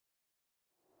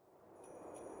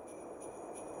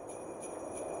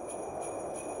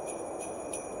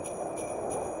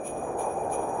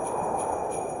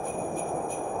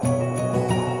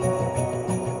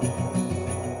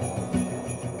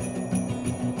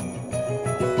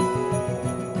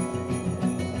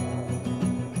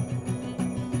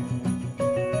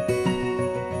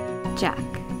Jack.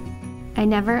 I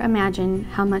never imagined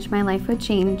how much my life would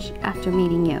change after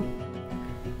meeting you.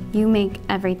 You make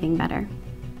everything better.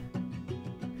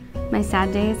 My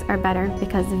sad days are better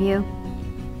because of you.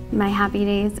 My happy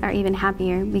days are even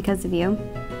happier because of you.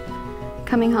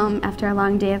 Coming home after a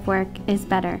long day of work is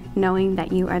better knowing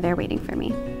that you are there waiting for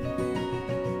me.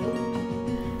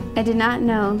 I did not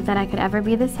know that I could ever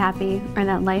be this happy or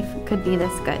that life could be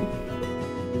this good.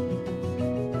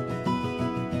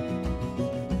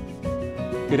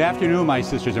 Good afternoon, my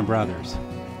sisters and brothers.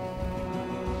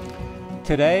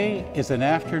 Today is an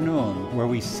afternoon where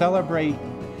we celebrate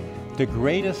the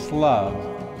greatest love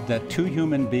that two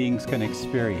human beings can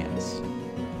experience.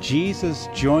 Jesus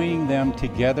joining them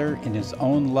together in his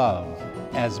own love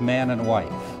as man and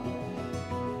wife.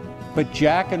 But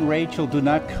Jack and Rachel do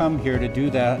not come here to do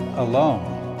that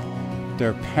alone.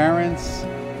 Their parents,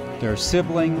 their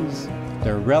siblings,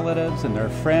 their relatives, and their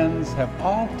friends have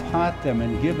all taught them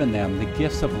and given them the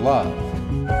gifts of love.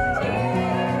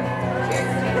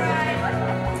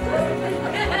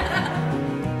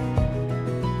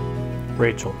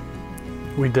 Rachel,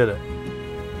 we did it.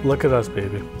 Look at us,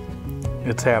 baby.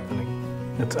 It's happening.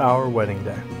 It's our wedding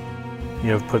day.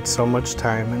 You have put so much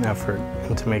time and effort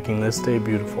into making this day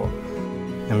beautiful,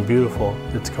 and beautiful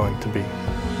it's going to be.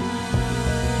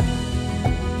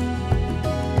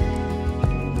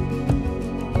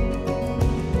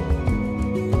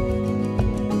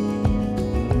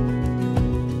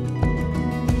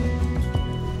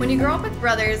 When you grow up with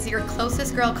brothers, your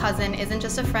closest girl cousin isn't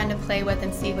just a friend to play with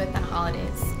and see with on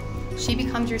holidays. She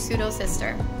becomes your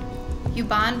pseudo-sister. You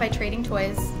bond by trading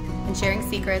toys and sharing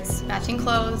secrets, matching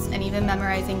clothes, and even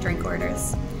memorizing drink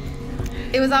orders.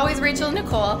 It was always Rachel and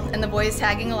Nicole and the boys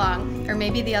tagging along, or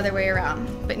maybe the other way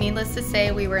around, but needless to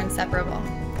say, we were inseparable.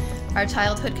 Our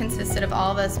childhood consisted of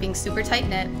all of us being super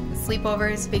tight-knit,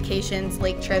 sleepovers, vacations,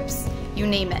 lake trips, you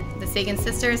name it. The Sagan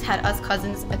sisters had us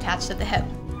cousins attached at the hip.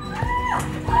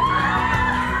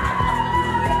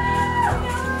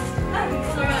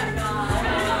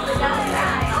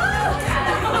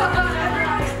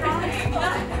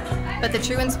 But the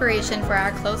true inspiration for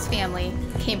our close family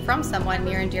came from someone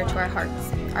near and dear to our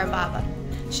hearts, our Baba.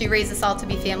 She raised us all to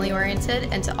be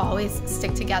family-oriented and to always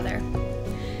stick together.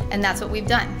 And that's what we've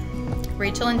done.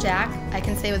 Rachel and Jack, I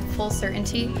can say with full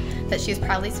certainty that she is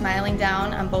proudly smiling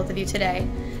down on both of you today,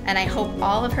 and I hope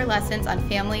all of her lessons on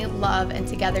family, love, and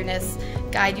togetherness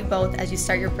guide you both as you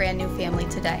start your brand new family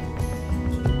today.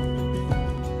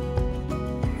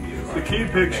 The key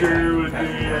picture would be,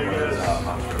 I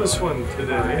guess, this one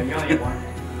today.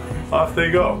 Off they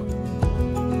go.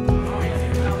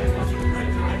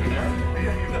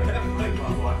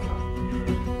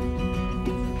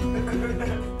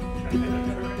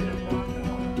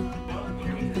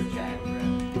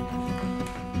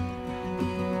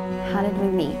 How did we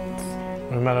meet?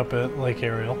 We met up at Lake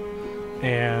Ariel,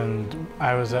 and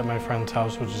I was at my friend's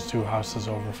house, which is 2 houses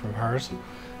over from hers,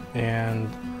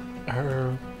 and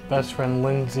her best friend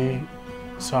Lindsay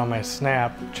saw my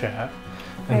Snapchat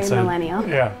and said, millennial.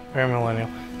 Yeah, very millennial.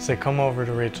 Said, come over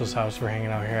to Rachel's house, we're hanging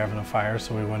out here having a fire,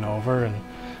 so we went over and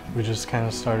we just kind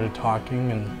of started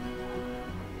talking and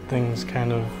things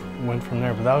kind of went from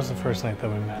there. But that was the first night that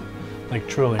we met, like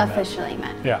truly Officially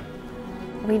met. Yeah.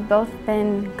 We've both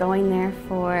been going there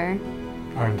for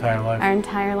Our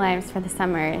entire lives for the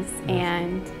summers,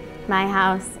 and my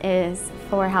house is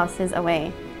 4 houses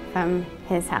away from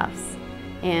his house,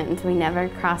 and we never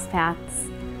crossed paths,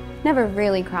 never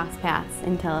really crossed paths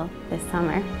until this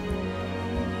summer.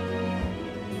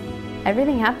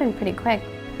 Everything happened pretty quick.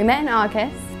 We met in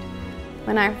August,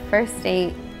 when our first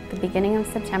date, the beginning of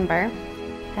September,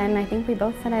 then I think we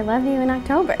both said I love you in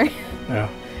October. Yeah.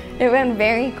 It went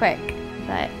very quick,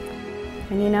 but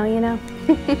when you know, you know.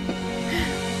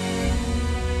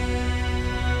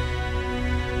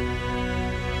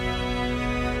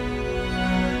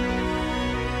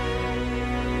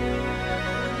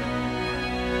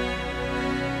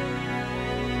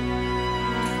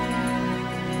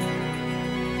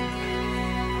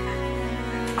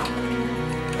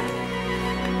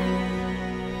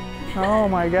 Oh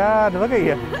my God, look at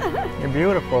you. You're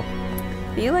beautiful.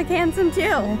 You look handsome too.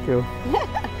 Thank you.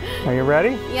 Are you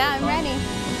ready? Yeah, I'm ready.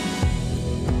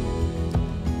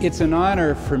 It's an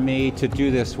honor for me to do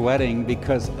this wedding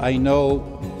because I know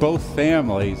both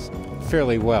families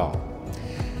fairly well.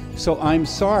 So I'm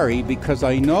sorry because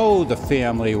I know the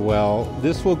family well.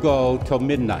 This will go till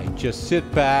midnight. Just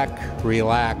sit back,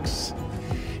 relax.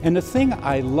 And the thing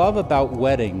I love about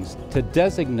weddings, to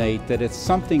designate that it's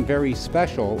something very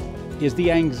special, is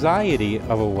the anxiety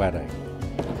of a wedding.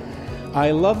 I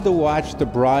love to watch the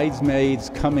bridesmaids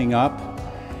coming up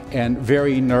and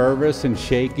very nervous and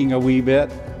shaking a wee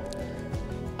bit.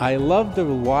 I love to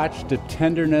watch the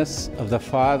tenderness of the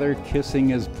father kissing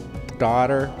his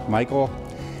daughter, Michael,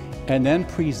 and then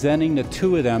presenting the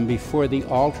two of them before the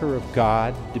altar of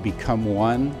God to become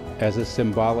one as a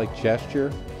symbolic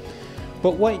gesture.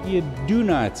 But what you do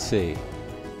not see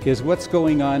is what's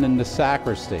going on in the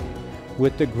sacristy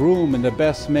with the groom and the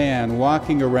best man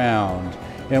walking around,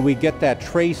 and we get that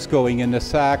trace going in the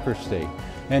sacristy.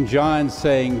 And John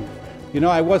saying, you know,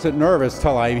 I wasn't nervous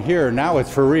till I'm here, now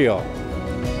it's for real.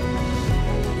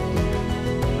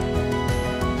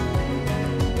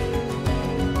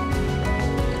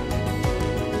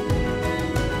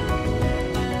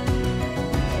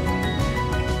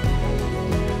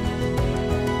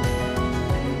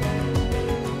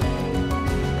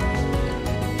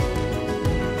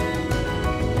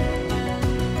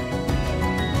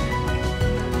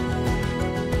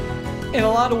 In a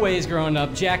lot of ways growing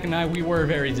up, Jack and I, we were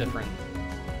very different.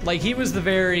 Like, he was the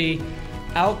very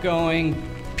outgoing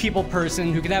people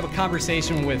person who could have a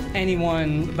conversation with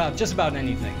anyone about just about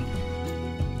anything.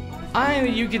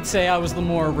 You could say I was the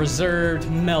more reserved,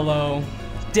 mellow,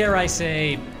 dare I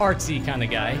say, artsy kind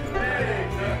of guy.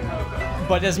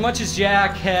 But as much as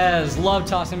Jack has loved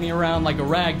tossing me around like a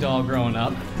rag doll growing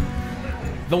up,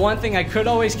 the one thing I could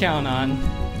always count on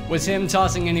was him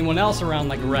tossing anyone else around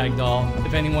like a rag doll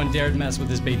if anyone dared mess with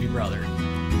his baby brother.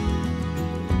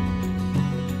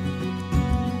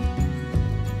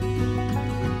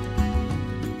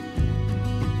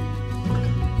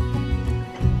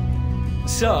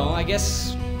 So, I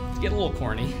guess, to get a little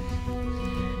corny,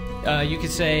 you could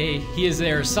say he is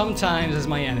there sometimes as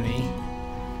my enemy,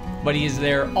 but he is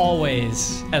there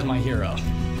always as my hero.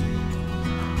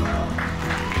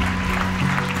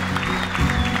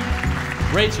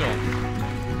 Rachel,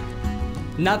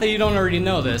 not that you don't already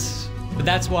know this, but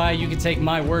that's why you could take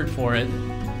my word for it.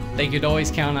 They could always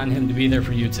count on him to be there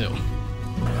for you too.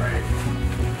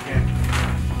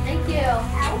 Thank you.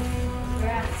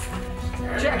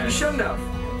 Jack, you shouldn't have.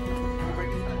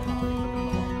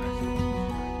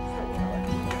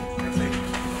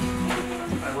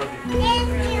 I love you. Thank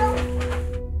you.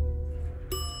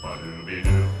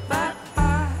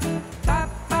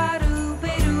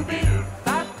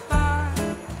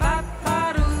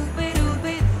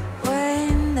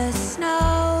 When the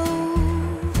snow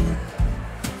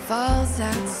falls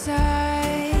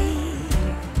outside,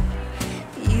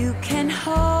 you can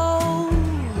hold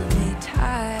me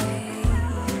tight.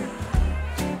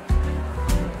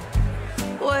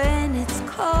 When it's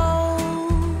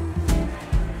cold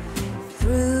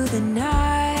through the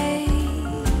night,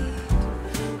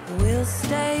 we'll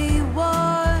stay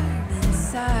warm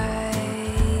inside.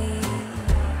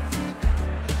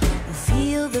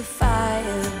 Feel the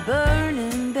fire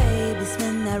burning, baby.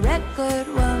 Spin that record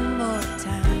one more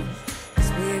time,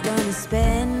 'cause we're gonna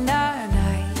spend our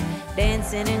night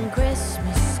dancing in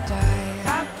Christmas style.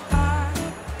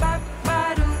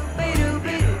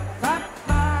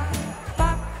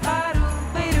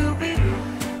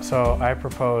 So I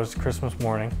proposed Christmas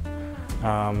morning.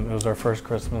 It was our first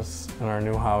Christmas in our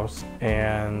new house,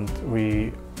 and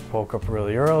we woke up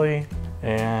really early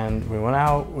and we went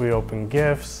out, we opened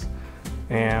gifts,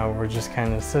 and we're just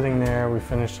kind of sitting there. We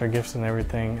finished our gifts and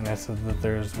everything, and I said that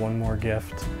there's one more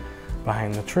gift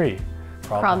behind the tree.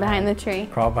 Crawled behind the tree.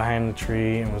 Crawled behind the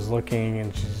tree and was looking,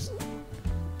 and she just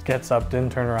gets up,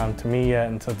 didn't turn around to me yet,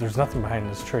 and said, there's nothing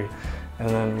behind this tree. And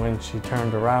then when she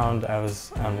turned around, I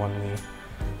was on one knee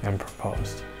and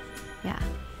proposed. Yeah.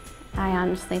 I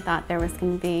honestly thought there was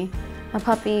going to be a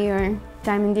puppy or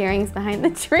diamond earrings behind the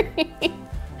tree.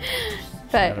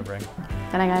 But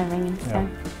I got a ring instead.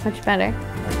 Yeah. Much better.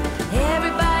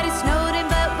 Everybody's snowed,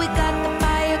 but we got the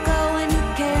fire going. Who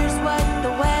cares what the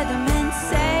weathermen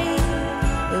say?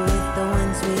 We're with the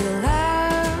ones we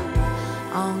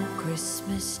love on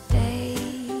Christmas Day.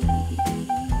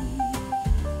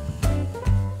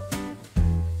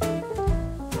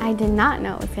 I did not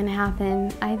know it was going to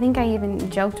happen. I think I even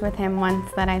joked with him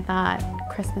once that I thought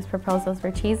Christmas proposals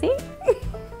were cheesy.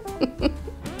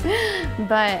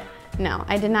 But no,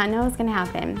 I did not know it was going to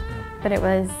happen. But it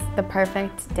was the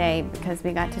perfect day because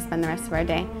we got to spend the rest of our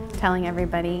day telling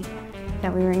everybody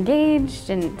that we were engaged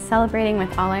and celebrating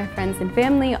with all our friends and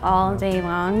family all day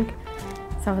long.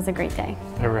 So it was a great day.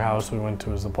 Every house we went to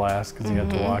was a blast because you had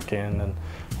to walk in and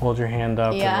hold your hand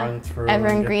up and run through.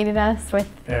 Everyone greeted us with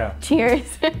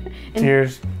cheers.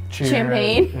 Cheers,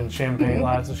 champagne. And champagne,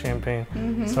 lots of champagne.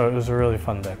 So it was a really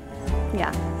fun day.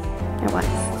 Yeah, it was.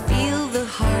 Feel the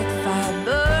heart fire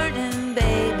burning,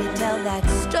 baby. Tell that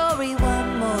story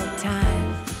one more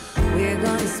time. We're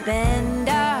gonna spend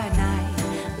our night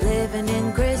living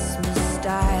in Christmas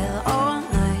style.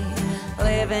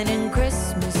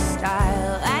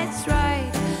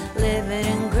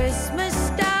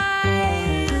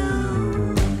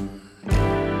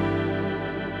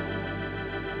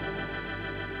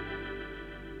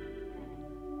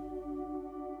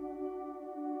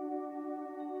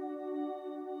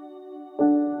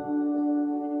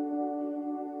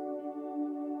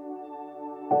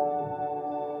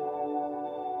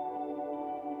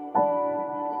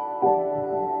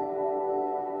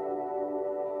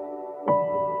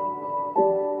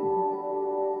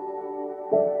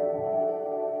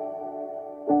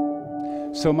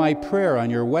 So my prayer on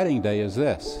your wedding day is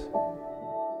this.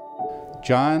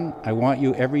 John, I want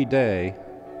you every day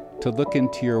to look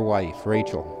into your wife,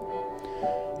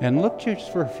 Rachel, and look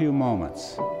just for a few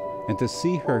moments and to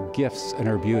see her gifts and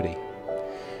her beauty.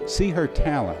 See her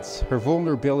talents, her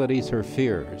vulnerabilities, her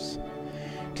fears.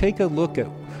 Take a look at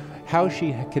how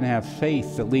she can have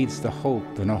faith that leads to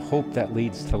hope and a hope that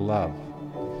leads to love.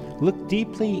 Look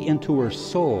deeply into her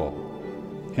soul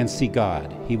and see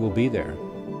God. He will be there.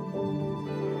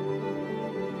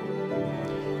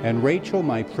 And Rachel,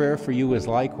 my prayer for you is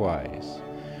likewise.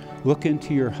 Look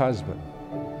into your husband.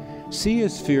 See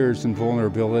his fears and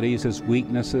vulnerabilities, his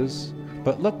weaknesses,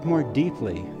 but look more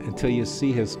deeply until you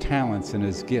see his talents and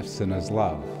his gifts and his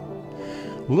love.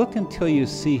 Look until you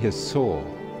see his soul.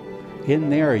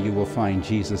 In there you will find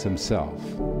Jesus himself.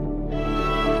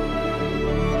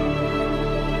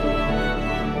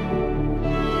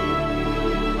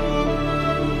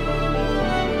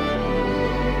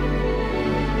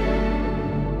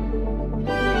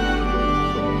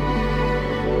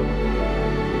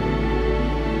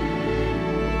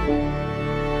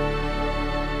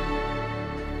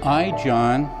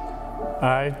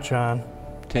 I, John,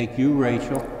 take you,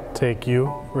 Rachel,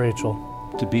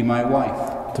 to be my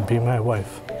wife. To be my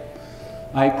wife.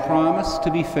 I promise to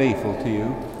be faithful to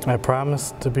you. I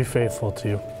promise to be faithful to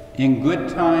you. In good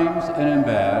times and in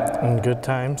bad. In good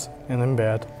times and in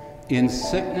bad. In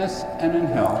sickness and in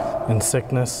health. In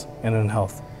sickness and in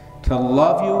health. To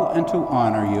love you and to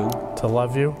honor you. To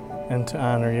love you and to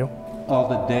honor you. All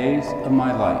the days of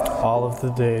my life. All of the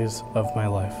days of my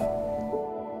life.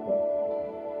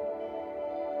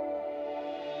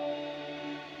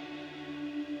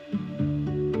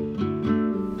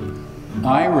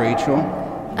 I,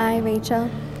 Rachel,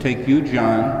 take you,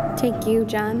 John,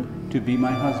 to be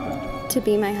my husband. to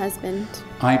be my husband.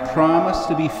 I promise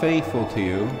to be faithful to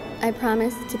you. I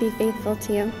promise to be faithful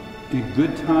to you. In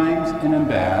good times and in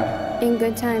bad. In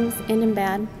good times and in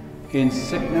bad. In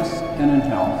sickness and in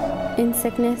health. In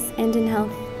sickness and in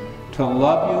health. To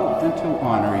love you and to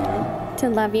honor you. To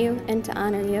love you and to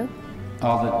honor you.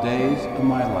 All the days of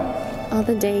my life. All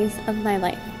the days of my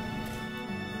life.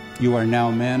 You are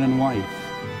now man and wife.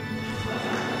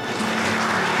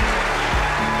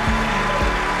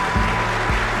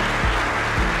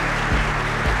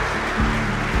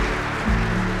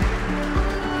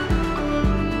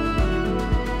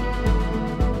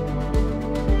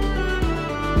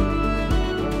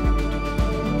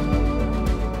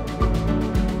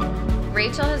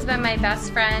 Rachel has been my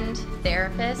best friend,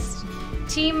 therapist,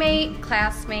 teammate,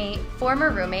 classmate, former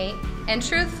roommate, and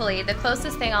truthfully, the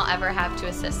closest thing I'll ever have to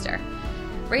a sister.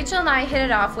 Rachel and I hit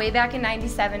it off way back in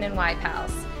 '97 in Y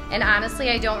Pals, and honestly,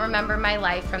 I don't remember my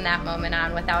life from that moment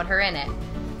on without her in it.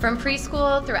 From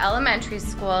preschool through elementary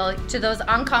school to those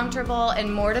uncomfortable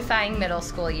and mortifying middle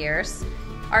school years.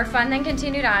 Our fun then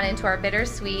continued on into our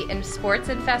bittersweet and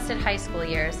sports-infested high school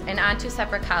years and on to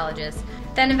separate colleges,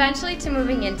 then eventually to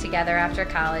moving in together after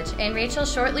college, and Rachel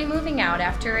shortly moving out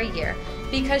after a year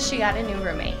because she got a new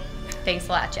roommate. Thanks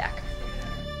a lot, Jack.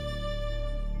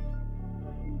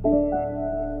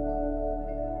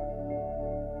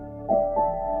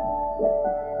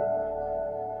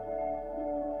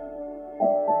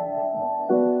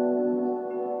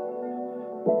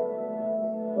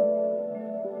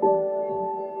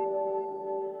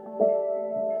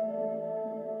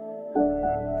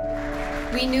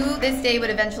 We knew this day would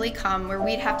eventually come where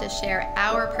we'd have to share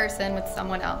our person with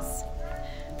someone else.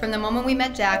 From the moment we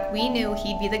met Jack, we knew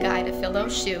he'd be the guy to fill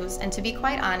those shoes, and to be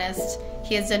quite honest,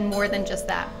 he has done more than just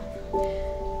that.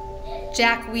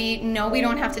 Jack, we know we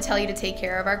don't have to tell you to take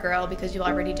care of our girl because you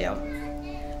already do.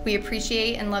 We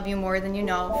appreciate and love you more than you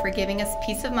know for giving us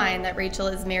peace of mind that Rachel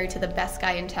is married to the best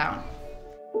guy in town.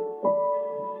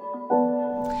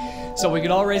 So we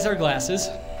could all raise our glasses.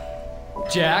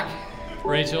 Jack,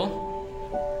 Rachel,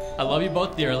 I love you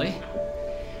both dearly.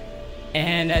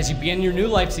 And as you begin your new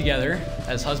life together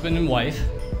as husband and wife,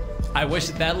 I wish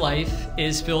that that life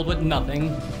is filled with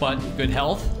nothing but good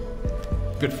health,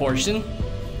 good fortune,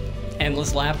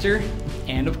 endless laughter,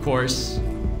 and of course,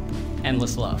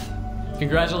 endless love.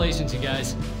 Congratulations, you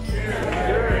guys.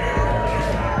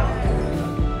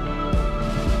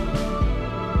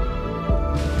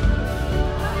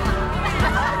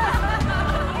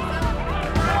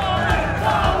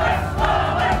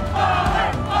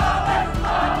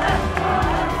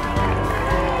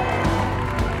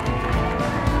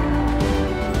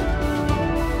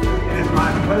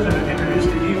 Pleasure to introduce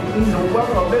to you, please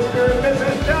welcome Mr. and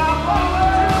Mrs. John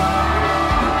Bowler.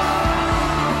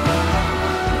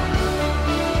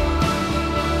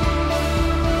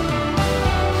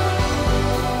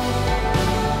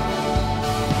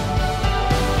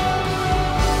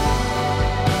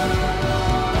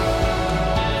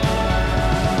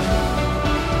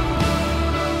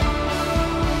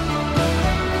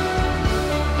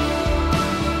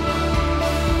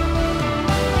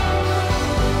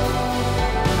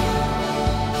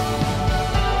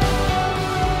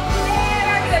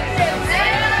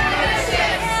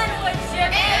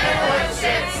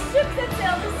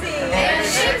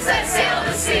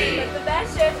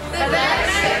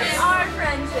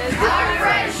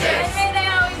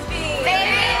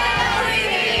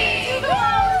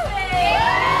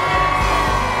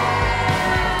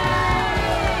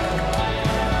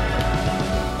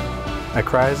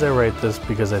 cry as I write this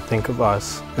because I think of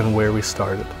us and where we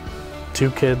started.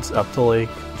 2 kids up the lake,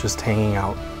 just hanging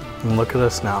out. And look at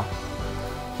us now.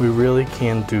 We really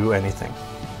can do anything.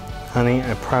 Honey,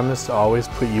 I promise to always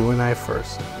put you and I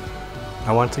first.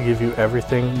 I want to give you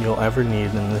everything you'll ever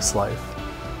need in this life.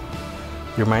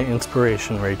 You're my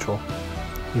inspiration, Rachel.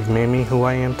 You've made me who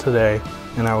I am today,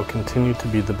 and I will continue to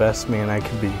be the best man I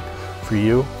can be for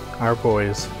you, our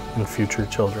boys, and future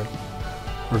children.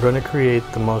 We're going to create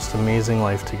the most amazing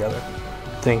life together.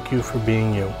 Thank you for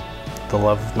being you, the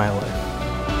love of my life.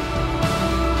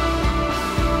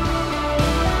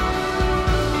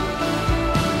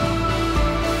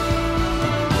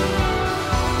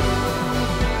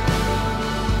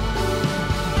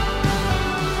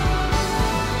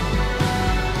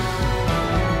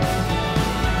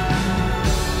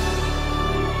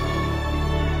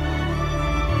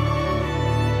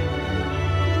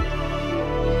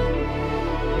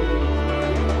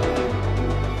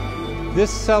 This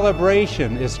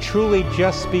celebration is truly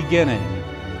just beginning.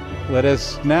 Let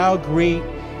us now greet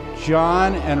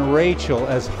John and Rachel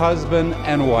as husband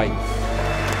and wife.